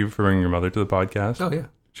 Thank you for bringing your mother to the podcast. Oh yeah.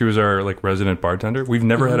 She was our like resident bartender. We've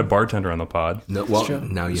never had a bartender on the pod. No. Well, true.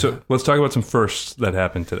 now you. So let's talk about some firsts that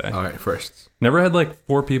happened today. All right. First. Never had like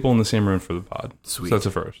 4 people in the same room for the pod. Sweet. So that's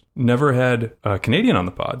a first. Never had a Canadian on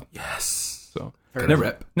the pod. Yes. So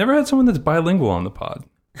Never. never had someone that's bilingual on the pod.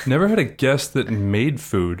 Never had a guest that made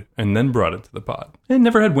food and then brought it to the pod. And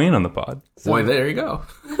never had Wayne on the pod. Boy, there you go.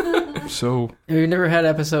 So We've never had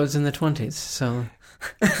episodes in the 20s, so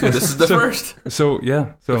This is the first. So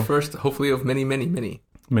yeah. So The first, hopefully, of many, many, many.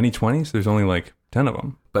 many 20s. There's only like 10 of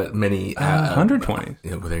them. But many 120s.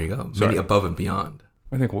 Yeah, well, there you go. Sorry. Many above and beyond.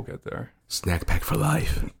 I think we'll get there. Snack pack for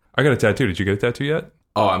life. I got a tattoo. Did you get a tattoo yet?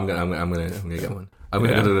 Oh, I'm gonna get one. I'm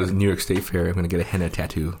gonna go to the New York State Fair. I'm gonna get a henna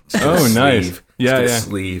tattoo. Just Oh, a nice. sleeve. Yeah, Just yeah. a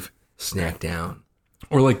sleeve. Snack down.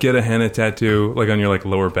 Or like get a henna tattoo like on your like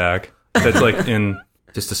lower back. That's like in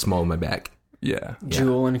Just the small of my back. yeah.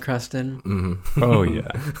 jewel encrusted. Oh yeah.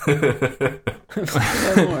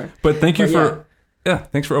 More. But thank you But for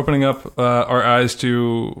thanks for opening up our eyes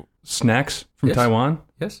to snacks from Yes. Taiwan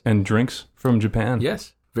Yes. and drinks from Japan.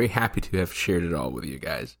 Yes. Very happy to have shared it all with you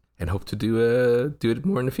guys, and hope to do it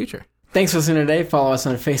more in the future. Thanks for listening today. Follow us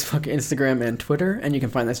on Facebook, Instagram, and Twitter. And you can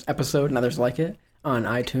find this episode and others like it on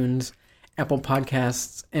iTunes, Apple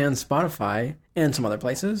Podcasts, and Spotify, and some other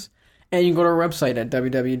places. And you can go to our website at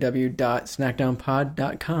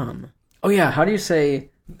www.snackdownpod.com. Oh, yeah. How do you say...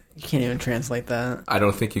 You can't even translate that. I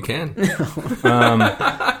don't think you can.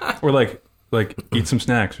 Or like eat some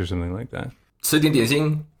snacks or something like that. 吃点点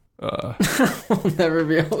心. We'll never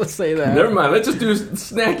be able to say that. Never mind. Let's just do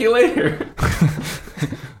snack you later.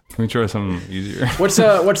 Can we try something easier?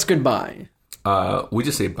 What's goodbye? We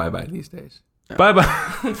just say bye bye these days. Bye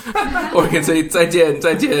bye. Or we can say 再见,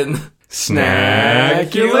 再见.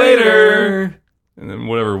 Snack you later. And then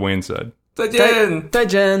whatever Wayne said. 再见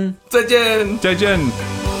Jen. 再见 再见。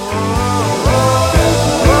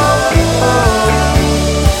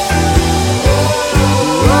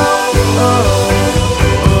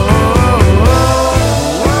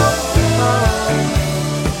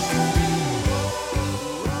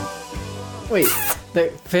Wait, the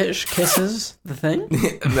fish kisses the thing?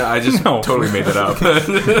 No, I just totally made it up. Well,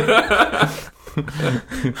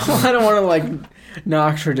 I don't want to like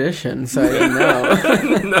knock tradition, so I didn't know.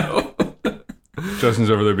 No. Justin's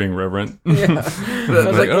over there being reverent. Yeah. I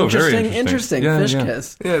was like, oh, very interesting interesting. Yeah, fish yeah.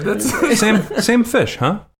 kiss. Yeah, that's Same fish,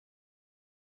 huh?